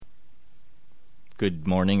good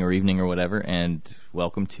morning or evening or whatever, and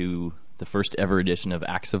welcome to the first ever edition of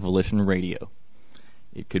Acts of Volition Radio.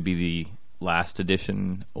 It could be the last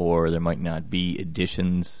edition, or there might not be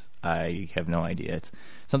editions. I have no idea. It's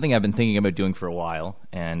something I've been thinking about doing for a while,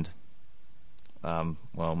 and,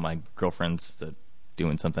 my girlfriend's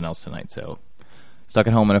doing something else tonight, so stuck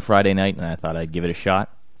at home on a Friday night, and I thought I'd give it a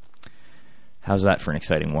shot. How's that for an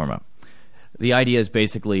exciting warm-up? The idea is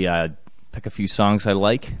basically pick a few songs I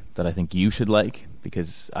like that I think you should like,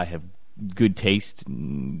 because I have good taste.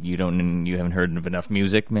 You haven't heard of enough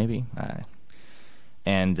music, maybe. I'm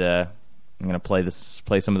going to play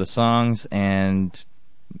some of the songs and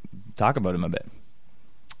talk about them a bit.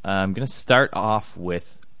 I'm going to start off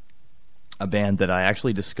with a band that I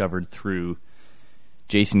actually discovered through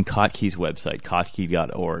Jason Kotke's website,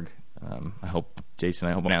 kotke.org. I hope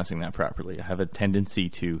I'm pronouncing that properly. I have a tendency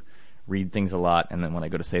to read things a lot, and then when I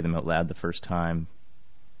go to say them out loud the first time,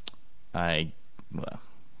 I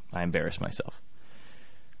embarrass myself.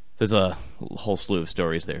 There's a whole slew of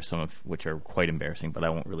stories there, some of which are quite embarrassing, but I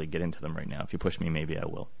won't really get into them right now. If you push me, maybe I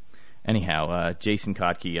will. Anyhow, Jason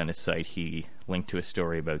Kotke on his site, he linked to a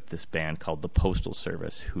story about this band called the Postal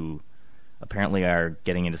Service, who apparently are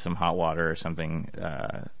getting into some hot water or something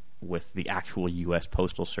with the actual U.S.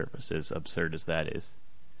 Postal Service, as absurd as that is,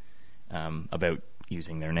 about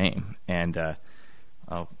using their name. And a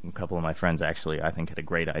couple of my friends actually, I think, had a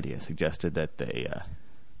great idea, suggested that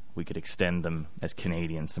we could extend them as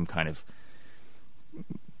Canadians some kind of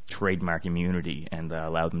trademark immunity and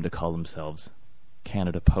allow them to call themselves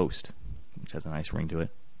Canada Post, which has a nice ring to it.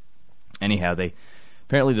 Anyhow,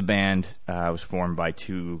 apparently the band was formed by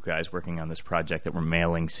two guys working on this project that were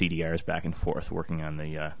mailing CDRs back and forth, working on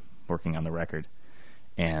the record,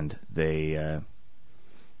 and they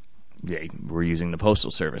were using the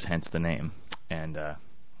Postal Service, hence the name. And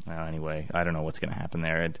anyway, I don't know what's going to happen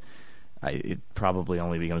there. It probably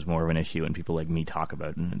only becomes more of an issue when people like me talk about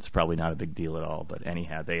it, and it's probably not a big deal at all. But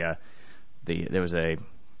anyhow, there was a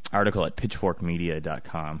article at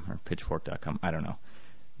pitchforkmedia.com or pitchfork.com. I don't know.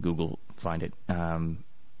 Google, find it. And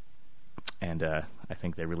I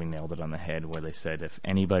think they really nailed it on the head, where they said if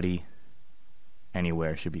anybody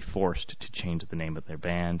anywhere should be forced to change the name of their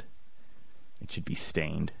band, it should be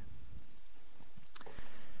Stained.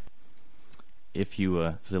 If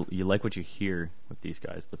you like what you hear with these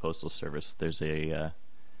guys, the Postal Service, there's a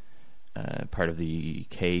part of the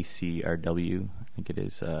KCRW, I think it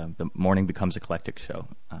is, the Morning Becomes Eclectic show.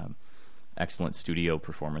 Excellent studio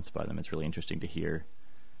performance by them. It's really interesting to hear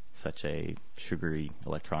such a sugary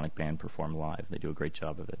electronic band perform live. They do a great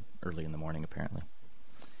job of it early in the morning, apparently.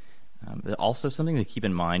 Also, something to keep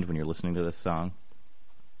in mind when you're listening to this song,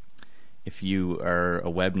 if you are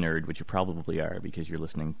a web nerd, which you probably are because you're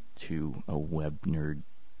listening to a web nerd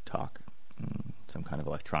talk, some kind of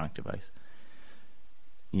electronic device,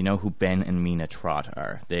 you know who Ben and Mina Trott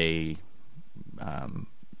are. They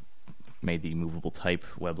made the movable type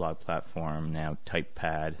weblog platform, now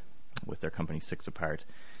TypePad, with their company Six Apart.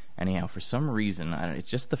 Anyhow, for some reason,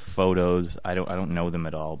 it's just the photos. I don't know them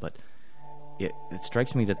at all, but it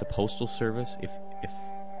strikes me that the Postal Service, if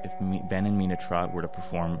Ben and Mina Trott were to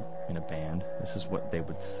perform in a band, this is what they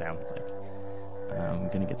would sound like. I'm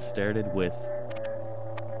going to get started with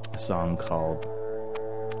a song called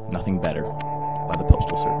Nothing Better by the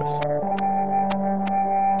Postal Service.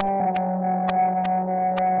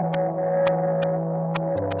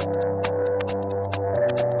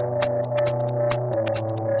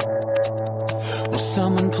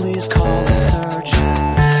 Someone please call a surgeon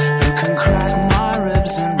who can crack my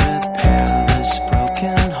ribs and repair this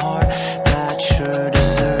broken heart that sure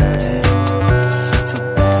deserted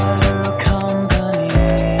for better company.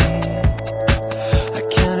 I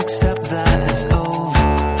can't accept that it's over,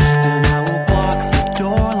 and I will block the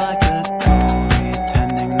door like a goalie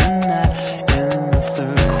tending the net in the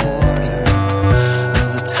third quarter of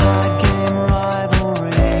a tied game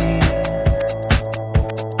rivalry.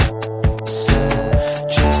 So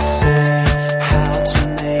just say how to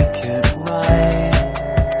make it right,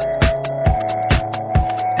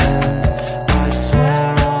 and I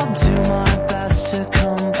swear I'll do my best to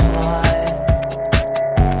comply.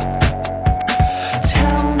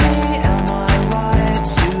 Tell me, am I right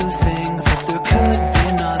to think that there could be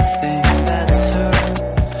nothing better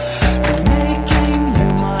than making you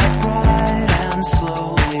my bride and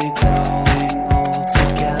slowly growing old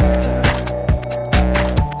together?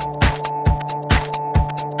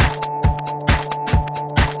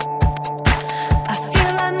 I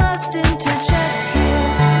feel I must interject here.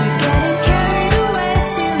 You're getting carried away,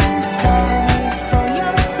 feeling sorry for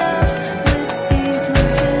yourself with these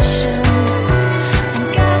revisions and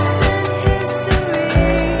gaps in history.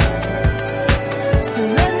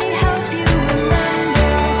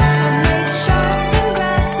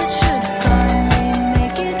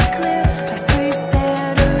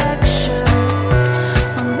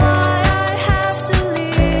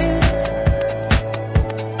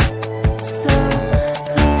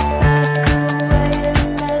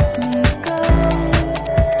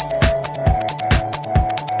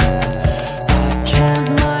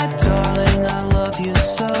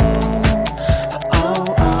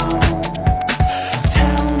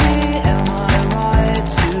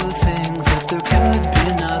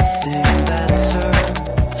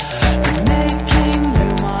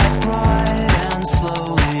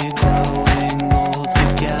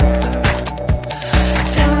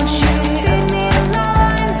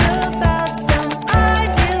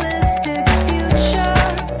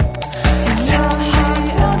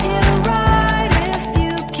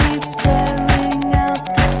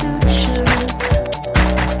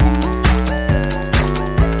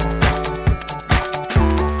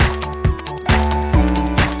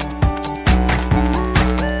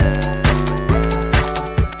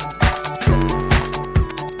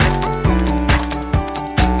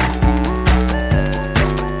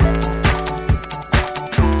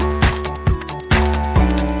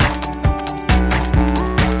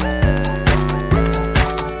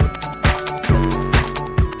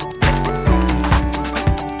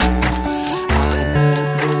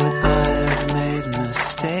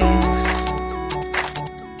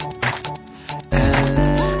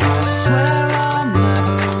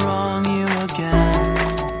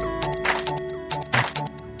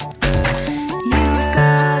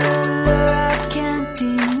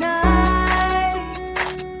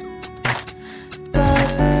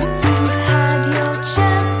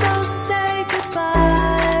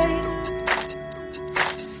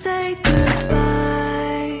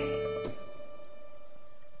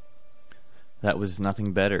 That was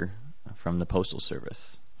Nothing Better from the Postal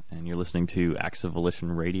Service. And you're listening to Acts of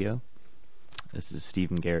Volition Radio. This is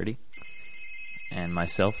Stephen Garrity. And my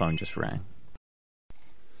cell phone just rang.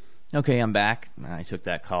 Okay, I'm back. I took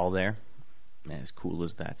that call there. As cool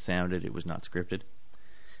as that sounded, it was not scripted.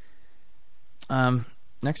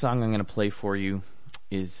 Next song I'm going to play for you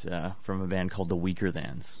is from a band called the Weaker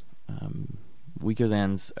Thans. Weaker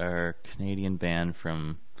Thans are a Canadian band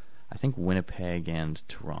from, I think, Winnipeg and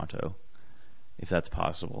Toronto, if that's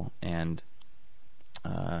possible. And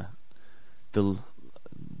the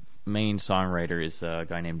main songwriter is a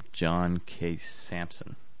guy named John K.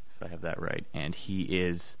 Sampson, if I have that right. And he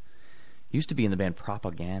used to be in the band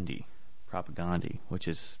Propagandi, which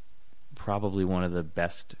is probably one of the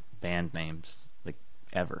best band names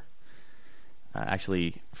ever.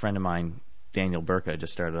 Actually, a friend of mine, Daniel Burka,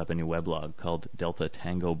 just started up a new weblog called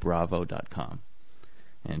DeltaTangoBravo.com.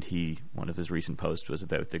 And one of his recent posts was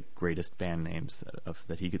about the greatest band names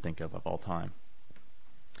that he could think of all time.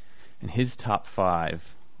 And his top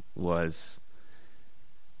 5 was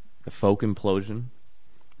The Folk Implosion,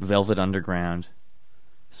 Velvet Underground,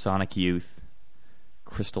 Sonic Youth,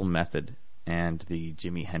 Crystal Method, and the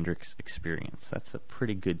Jimi Hendrix Experience. That's a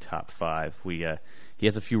pretty good top 5. He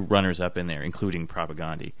has a few runners-up in there, including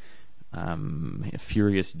Propagandi.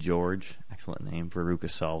 Furious George, excellent name. Veruca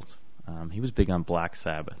Salt. He was big on Black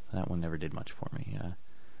Sabbath. That one never did much for me.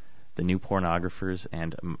 The New Pornographers,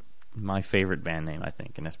 and my favorite band name, I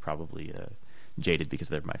think, and that's probably jaded because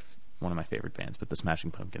they're one of my favorite bands, but the Smashing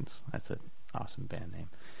Pumpkins. That's an awesome band name.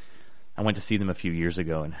 I went to see them a few years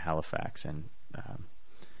ago in Halifax, and a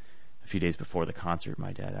few days before the concert,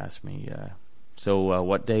 my dad asked me, so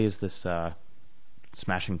what day is this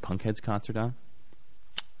Smashing Punkheads concert on?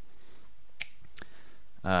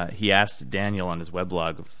 He asked Daniel on his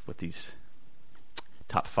weblog with these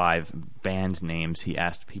top 5 band names. He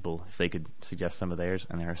asked people if they could suggest some of theirs,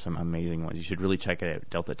 and there are some amazing ones. You should really check it out,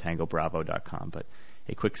 DeltaTangoBravo.com. But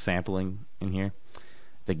a quick sampling in here.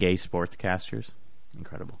 The Gay Sportscasters,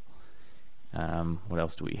 incredible. What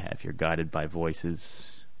else do we have here? Guided by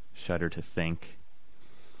Voices, Shudder to Think,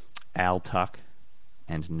 Al Tuck,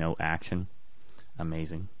 and No Action,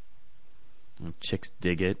 amazing. Chicks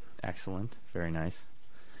Dig It, excellent, very nice.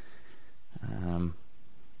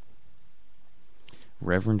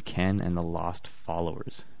 Reverend Ken and the Lost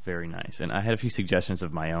Followers, very nice. And I had a few suggestions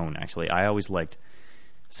of my own, actually. I always liked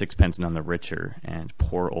Sixpence None the Richer and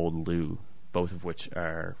Poor Old Lou, both of which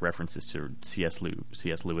are references to C.S.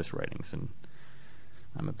 Lewis writings, and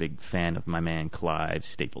I'm a big fan of my man Clive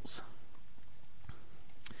Staples.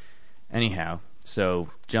 Anyhow, so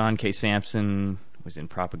John K. Sampson was in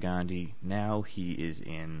Propagandi. Now he is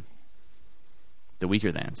in the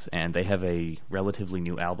Weaker Thans, and they have a relatively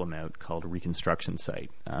new album out called Reconstruction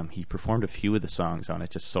Site. He performed a few of the songs on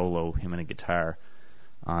it, just solo, him and a guitar,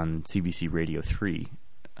 on CBC Radio 3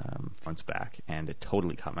 months back, and it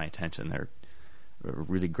totally caught my attention. They're a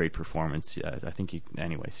really great performance. I think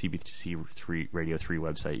CBC Radio 3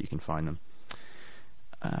 website, you can find them.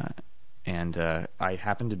 And I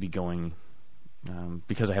happen to be going,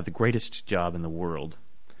 because I have the greatest job in the world.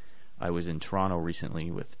 I was in Toronto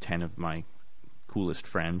recently with 10 of my coolest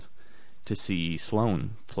friends to see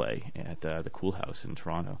Sloan play at the Cool House in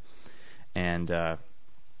Toronto. And I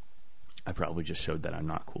probably just showed that I'm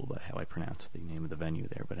not cool by how I pronounce the name of the venue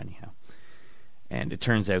there, but anyhow. And it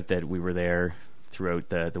turns out that we were there throughout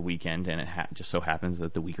the weekend, and it just so happens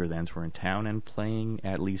that the Weaker Thans were in town and playing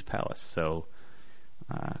at Lee's Palace. So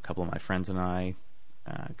a couple of my friends and I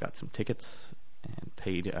got some tickets and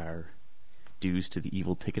paid our dues to the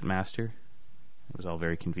evil Ticketmaster. It was all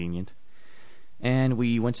very convenient. And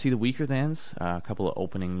we went to see the Weaker Thans, a couple of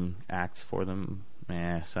opening acts for them,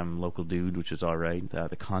 some local dude, which was all right,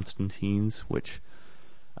 the Constantines, which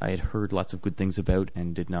I had heard lots of good things about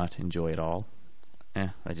and did not enjoy at all.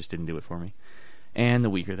 I just didn't do it for me. And the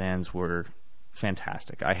Weaker Thans were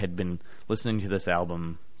fantastic. I had been listening to this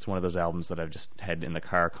album. It's one of those albums that I've just had in the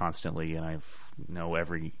car constantly, and I know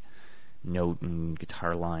every note and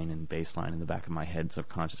guitar line and bass line in the back of my head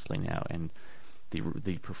subconsciously now. And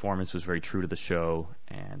the performance was very true to the show,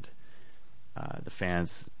 and the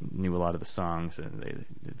fans knew a lot of the songs, and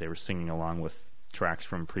they were singing along with tracks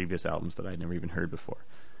from previous albums that I'd never even heard before.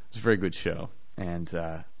 It was a very good show, and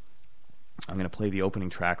I'm going to play the opening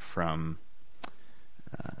track from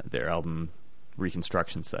their album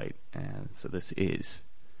Reconstruction Site, and so this is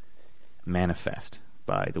Manifest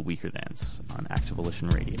by the Weaker Thans on Acts of Volition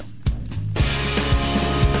Radio.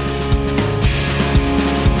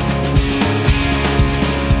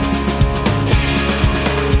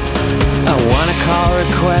 I want a call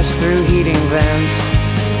request through heating vents,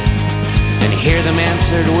 and hear them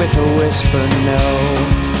answered with a whisper no.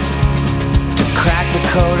 To crack the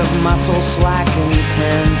code of muscle slack and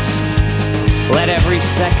tense, let every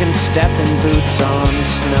second step in boots on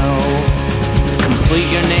snow. Complete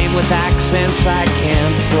your name with accents I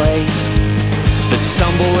can't place, that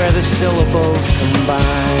stumble where the syllables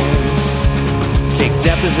combine. Take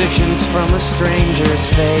depositions from a stranger's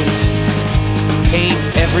face, paint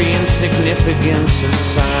every insignificance a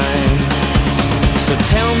sign. So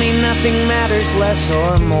tell me nothing matters less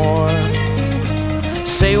or more.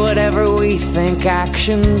 Say whatever we think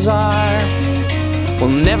actions are. We'll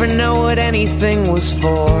never know what anything was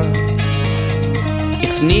for.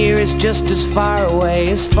 If near is just as far away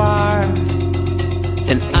as far,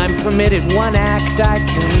 then I'm permitted one act I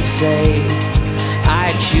can say.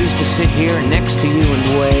 I choose to sit here next to you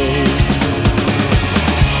and wave.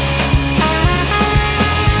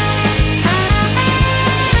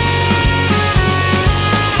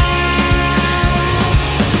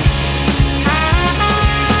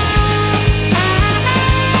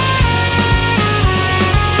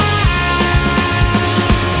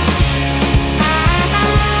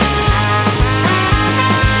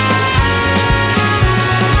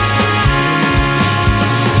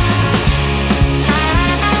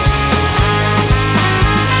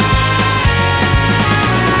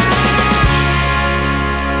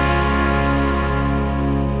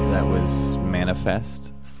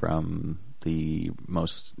 Fest from the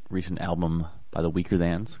most recent album by the Weaker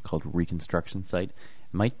Thans called Reconstruction Site.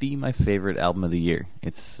 Might be my favorite album of the year.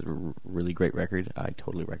 It's a really great record. I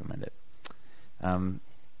totally recommend it.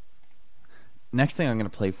 Next thing I'm going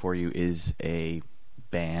to play for you is a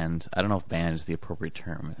band. I don't know if band is the appropriate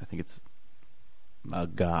term. I think it's a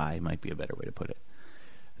guy might be a better way to put it.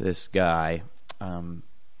 This guy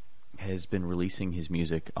has been releasing his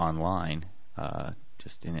music online,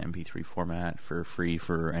 just in MP3 format for free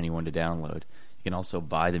for anyone to download. You can also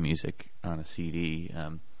buy the music on a CD.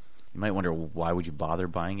 You might wonder, why would you bother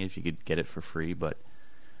buying it if you could get it for free? But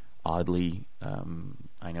oddly,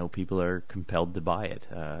 I know people are compelled to buy it.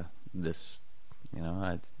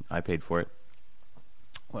 I paid for it.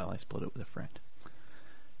 Well, I split it with a friend.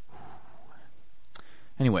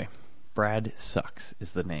 Anyway, Brad Sucks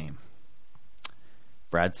is the name.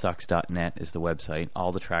 BradSucks.net is the website.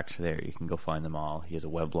 All the tracks are there. You can go find them all. He has a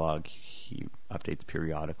weblog. He updates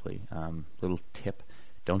periodically. Little tip,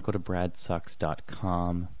 don't go to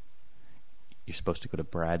BradSucks.com. You're supposed to go to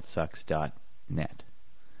BradSucks.net.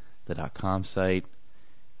 The .com site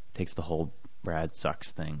takes the whole Brad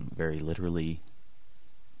Sucks thing very literally.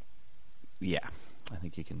 Yeah, I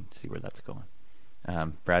think you can see where that's going.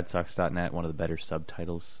 BradSucks.net, one of the better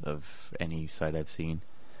subtitles of any site I've seen.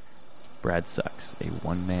 Brad Sucks, a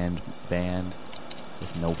one-man band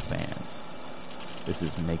with no fans. This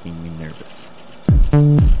is making me nervous.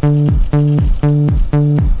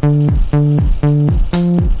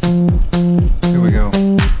 Here we go.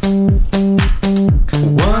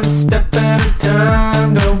 One step at a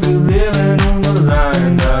time, don't be living on the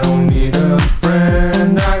line. I don't need a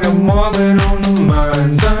friend, I got more than on the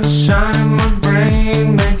mind. Sunshine in my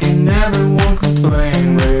brain, making everyone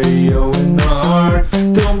complain. Radio in the heart,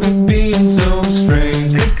 don't be being so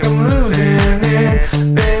strange. Think I'm losing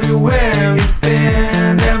it, baby, where have you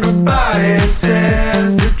been? Everybody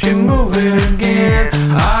says that you're moving again.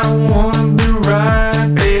 I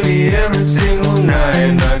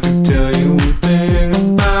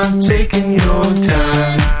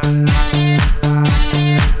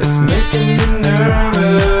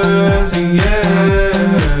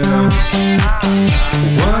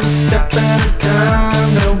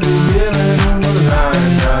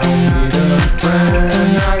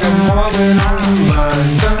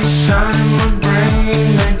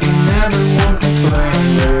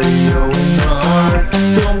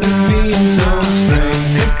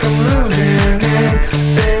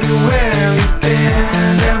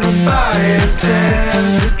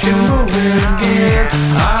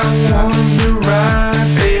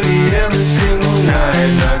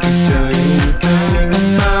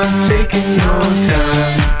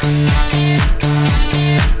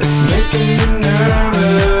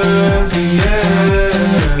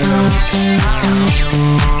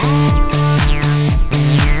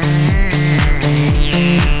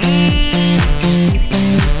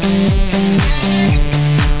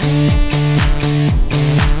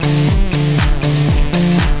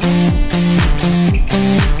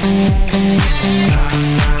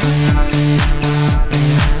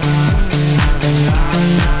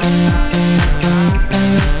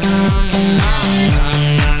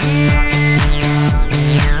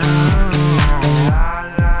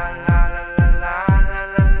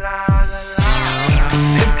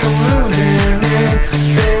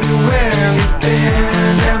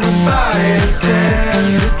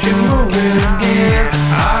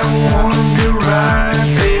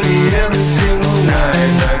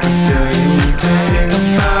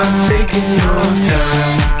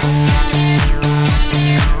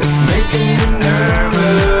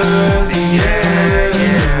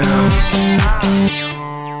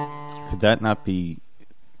might not be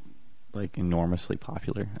like enormously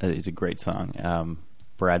popular. It's a great song.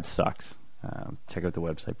 Brad Sucks. Check out the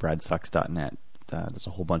website, bradsucks.net. There's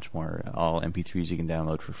a whole bunch more, all MP3s you can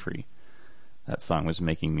download for free. That song was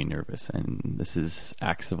making me nervous, and this is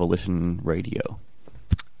Acts of Volition Radio,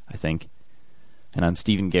 I think. And I'm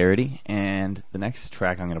Stephen Garrity, and the next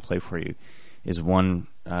track I'm going to play for you is one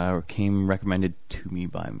came recommended to me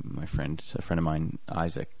by my friend, a friend of mine,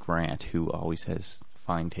 Isaac Grant, who always has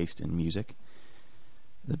fine taste in music.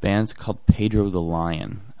 The band's called Pedro the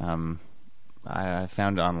Lion. I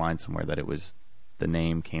found online somewhere that the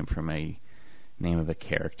name came from a name of a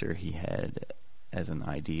character he had as an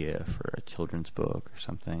idea for a children's book or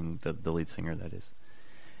something. The lead singer, that is.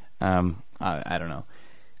 I don't know.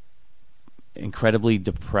 Incredibly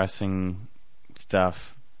depressing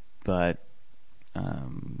stuff, but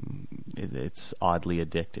it's oddly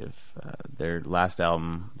addictive. Their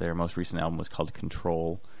most recent album was called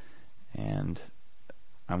Control, and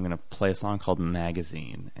I'm going to play a song called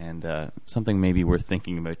Magazine, and something maybe worth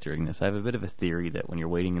thinking about during this. I have a bit of a theory that when you're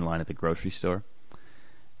waiting in line at the grocery store,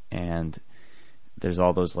 and there's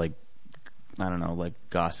all those, like, I don't know, like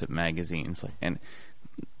gossip magazines, like, and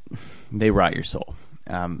they rot your soul.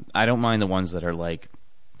 I don't mind the ones that are like,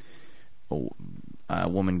 a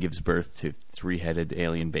woman gives birth to 3-headed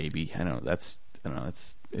alien baby. It's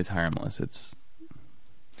harmless. It's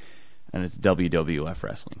WWF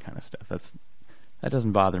wrestling kind of stuff. That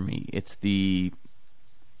doesn't bother me. It's the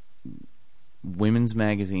women's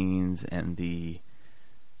magazines and the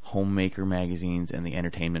homemaker magazines and the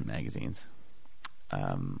entertainment magazines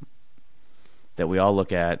that we all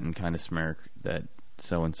look at and kind of smirk that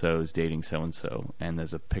so-and-so is dating so-and-so, and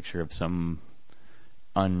there's a picture of some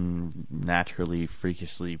unnaturally,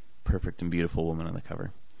 freakishly perfect and beautiful woman on the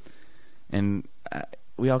cover. And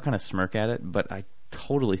we all kind of smirk at it, but I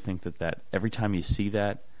totally think that every time you see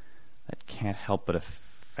that can't help but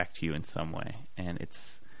affect you in some way. And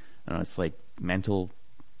it's like mental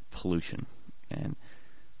pollution. And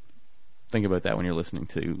think about that when you're listening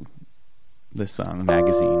to this song,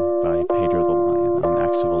 Magazine, by Pedro the Lion on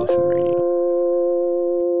Acts of Volition Radio.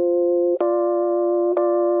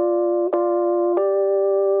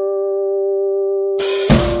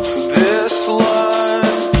 This line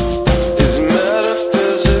is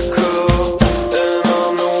metaphysical, and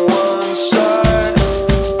on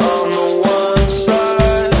the one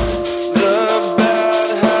side, the bad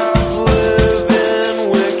half live in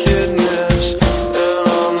wickedness, and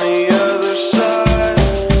on the other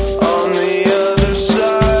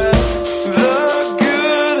side, the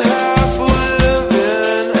good half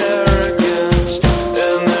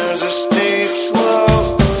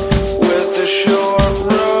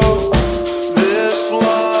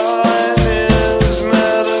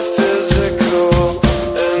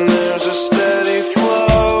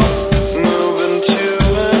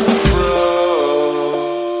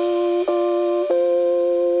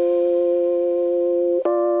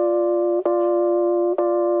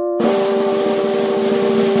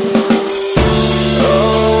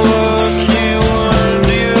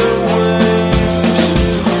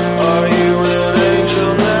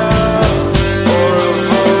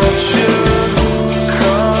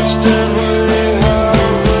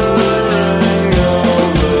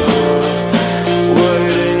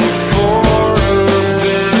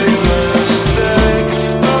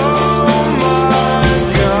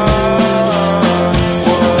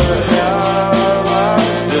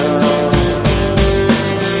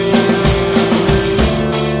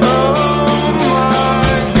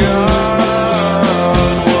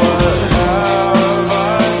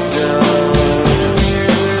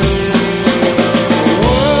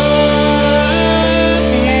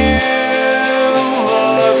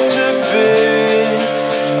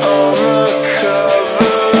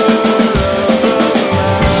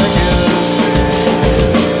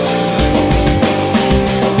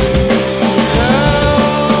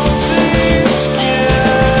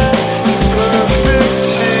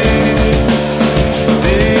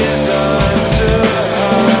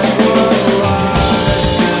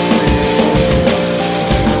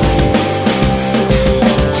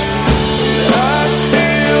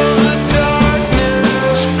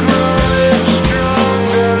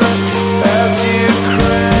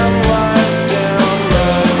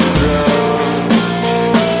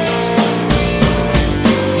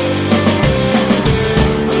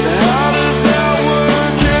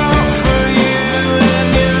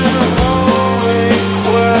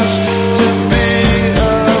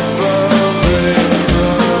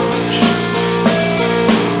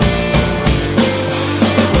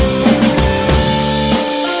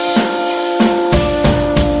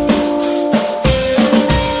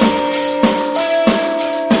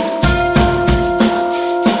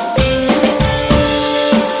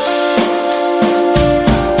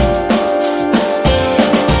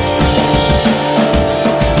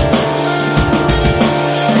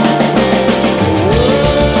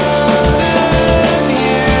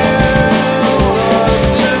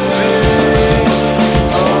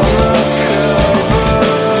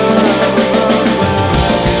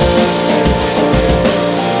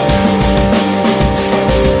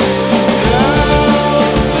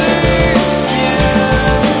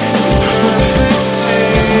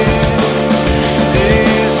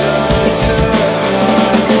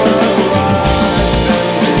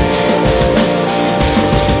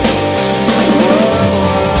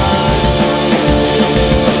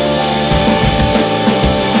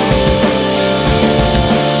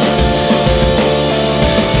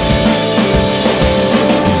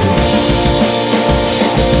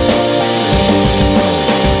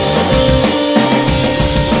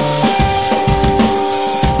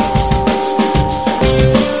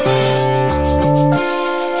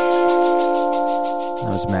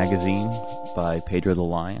by Pedro the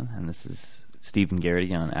Lion, and this is Stephen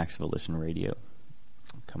Garrity on Axe Volition Radio,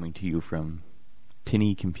 coming to you from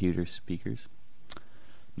tinny computer speakers,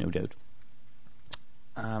 no doubt.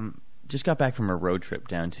 Just got back from a road trip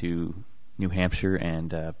down to New Hampshire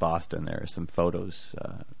and Boston. There are some photos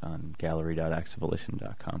on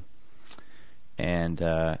gallery.axevolition.com, and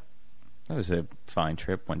that was a fine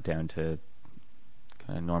trip. Went down to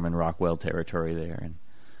kind of Norman Rockwell territory there, and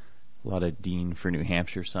a lot of Dean for New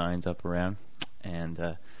Hampshire signs up around, and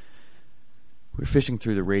we were fishing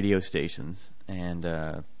through the radio stations, and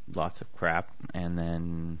lots of crap, and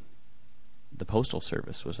then the Postal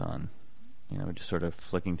Service was on. You know, just sort of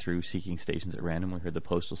flicking through, seeking stations at random. We heard the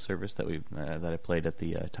Postal Service that I played at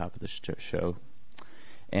the top of the show,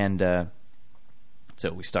 and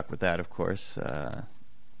so we stuck with that. Of course, it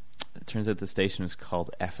turns out the station was called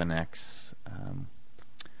FNX.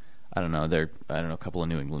 I don't know. A couple of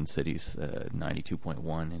New England cities,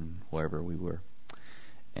 92.1 and wherever we were,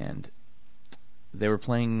 and they were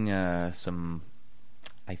playing some,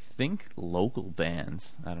 I think, local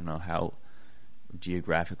bands. I don't know how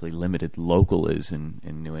geographically limited local is in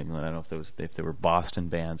New England. I don't know if they were Boston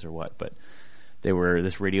bands or what, but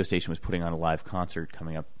this radio station was putting on a live concert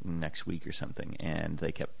coming up next week or something, and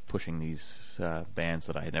they kept pushing these bands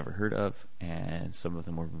that I had never heard of, and some of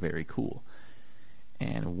them were very cool.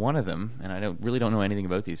 And one of them, and I really don't know anything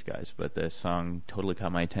about these guys, but the song totally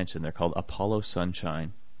caught my attention. They're called Apollo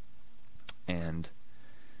Sunshine, and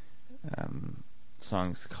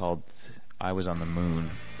song's called I Was on the Moon.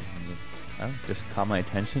 And, just caught my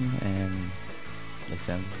attention, and they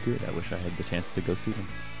sound good. I wish I had the chance to go see them.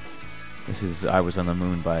 This is I Was on the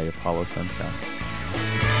Moon by Apollo Sunshine.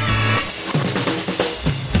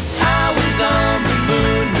 I was on the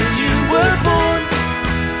moon when you were born,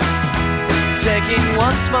 taking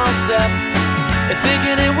one small step and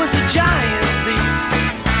thinking it was a giant leap.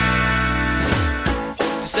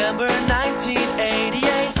 December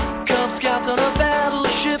 1988, Cub Scouts on a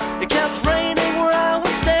battleship. It kept raining where I was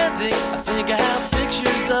standing. I think I have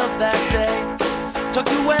pictures of that day,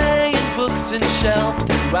 tucked away in books and shelved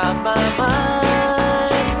throughout my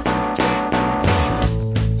mind.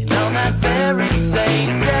 And on that very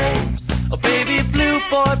same day, a baby blue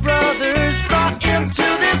boy brothers brought him to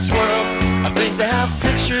this world. I think they have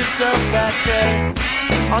pictures of that day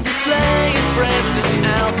on display in frames and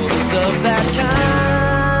albums of that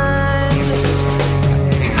kind.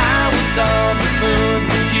 I was on the moon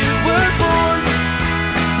when you were born.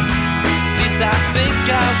 At least I think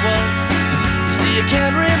I was. You see, I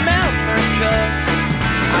can't remember, 'cause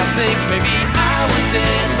I think maybe I was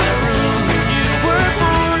in my room when you were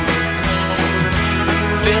born,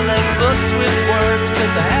 filling books with words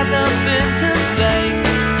 'cause I had nothing to say.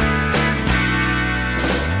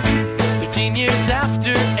 13 years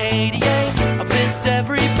after 88, I missed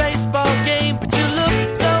every baseball game, but you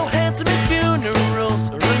look so handsome at funerals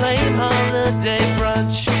or a lame holiday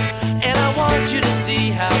brunch, and I want you to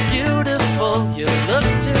see how beautiful you look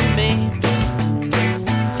to me.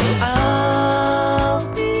 So I'll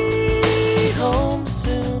be home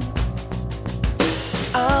soon.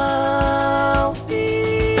 I'll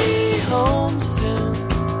be home soon.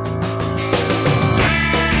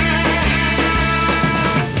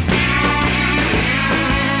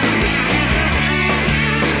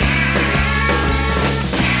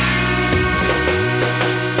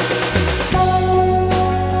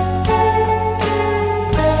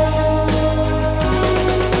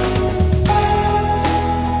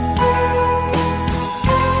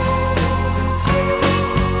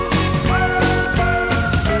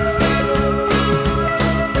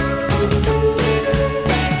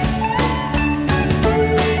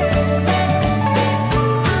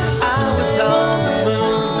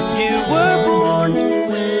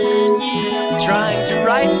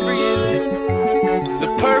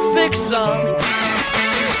 Song.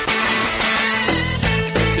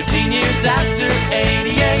 13 years after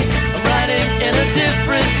 88, I'm writing in a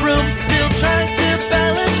different room, still trying to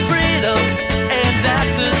balance freedom and at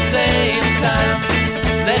the same time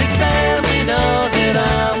letting family know that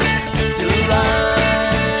I'm still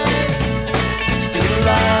alive, still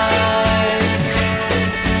alive,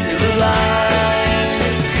 still alive,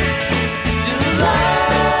 still alive.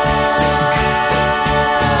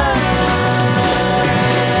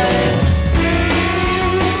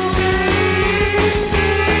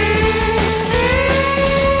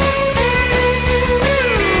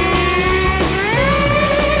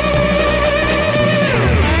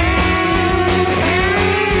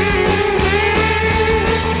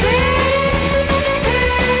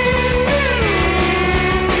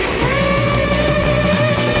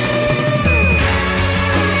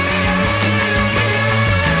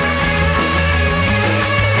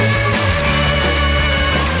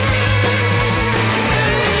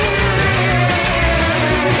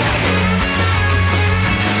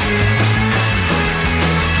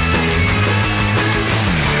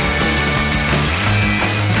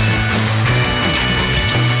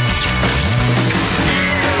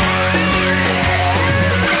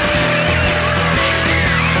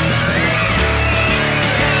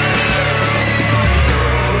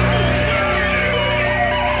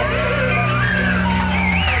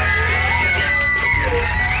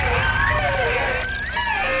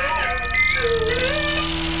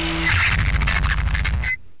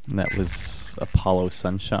 Apollo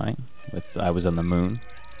Sunshine with I Was on the Moon.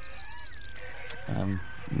 I'm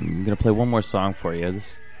going to play one more song for you.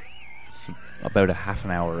 This is about a half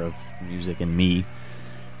an hour of music and me. It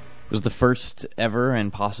was the first ever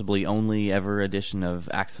and possibly only ever edition of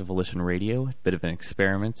Acts of Volition Radio. A bit of an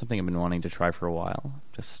experiment, something I've been wanting to try for a while.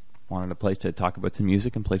 Just wanted a place to talk about some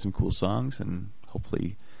music and play some cool songs, and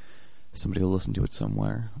hopefully somebody will listen to it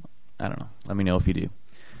somewhere. I don't know. Let me know if you do.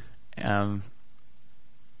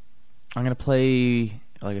 I'm going to play,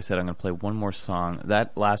 like I said, I'm going to play one more song.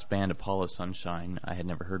 That last band, Apollo Sunshine, I had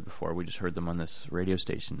never heard before. We just heard them on this radio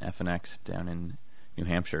station, FNX, down in New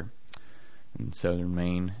Hampshire, in southern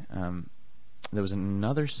Maine. There was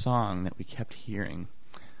another song that we kept hearing.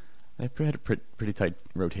 They had a pretty tight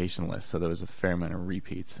rotation list, so there was a fair amount of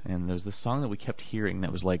repeats. And there was this song that we kept hearing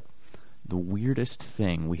that was like the weirdest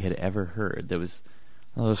thing we had ever heard. There was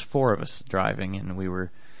four of us driving, and we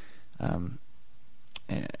were...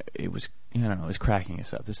 it was, I don't know, it was cracking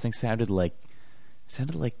us up. This thing sounded like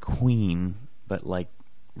Queen, but like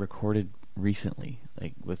recorded recently,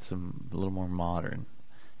 like with some a little more modern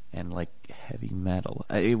and like heavy metal.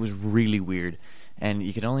 It was really weird, and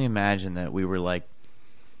you could only imagine that we were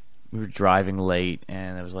driving late,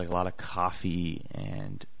 and there was like a lot of coffee,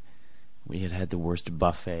 and we had the worst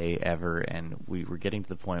buffet ever, and we were getting to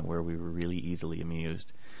the point where we were really easily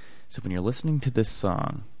amused. So when you're listening to this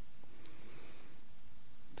song,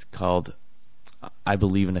 it's called I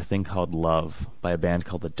Believe in a Thing Called Love by a band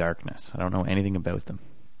called The Darkness. I don't know anything about them,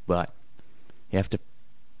 but you have to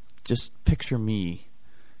just picture me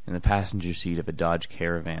in the passenger seat of a Dodge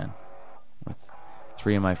Caravan with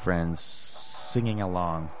three of my friends singing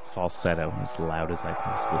along falsetto as loud as I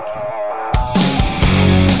possibly can.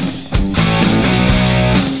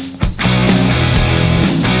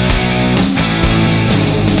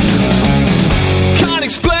 Can't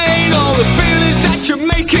explain all the feelings that you're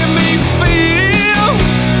making me feel.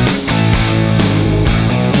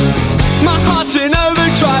 My heart's in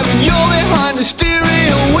overdrive and you're behind the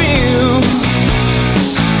steering wheel.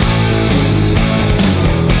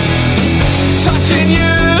 Touching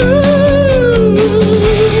you,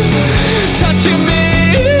 touching me,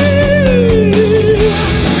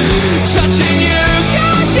 touching you,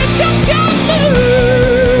 God, you're touching me.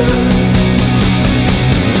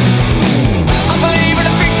 I believe in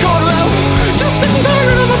a thing called love. Just listen to the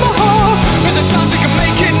rhythm of my heart. There's a chance we can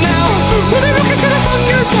make it now. We'll be looking till the sun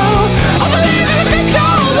goes down. I believe in a thing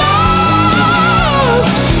called love.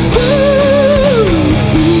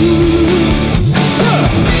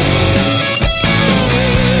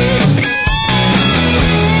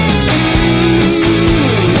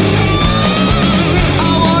 I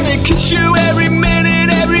wanna kiss you every minute,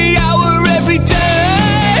 every hour, every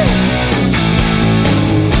day.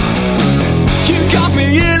 You got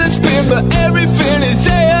me in a spin, but everything is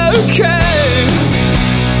A-okay.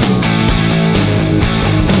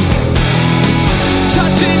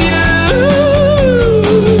 Touching you,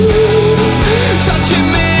 touching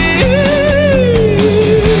me,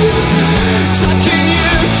 touching you,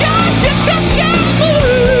 God, you're touching me.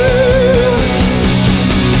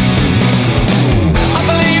 I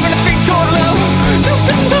believe in a thing called love. Just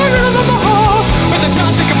listen to the rhythm of my heart. There's a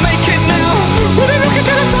chance we can make it now. We'll be looking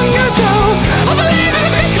till the sun goes down. I believe in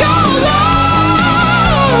a thing called love.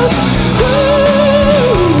 Ooh,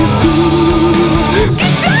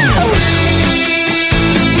 get down.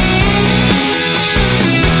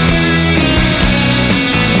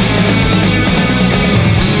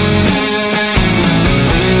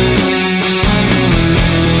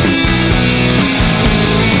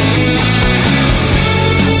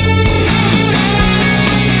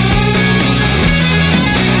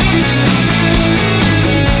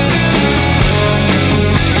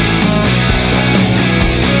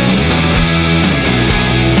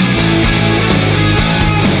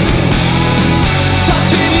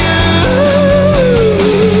 Touching you,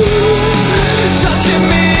 touching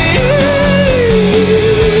me,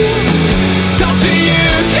 touching you,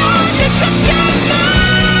 God, you're touching me.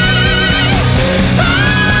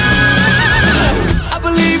 I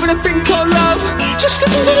believe in a thing called love. Just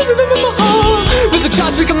listen to the rhythm of my heart. There's a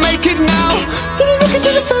chance we can make it now. We'll be looking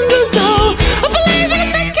till the sun goes down.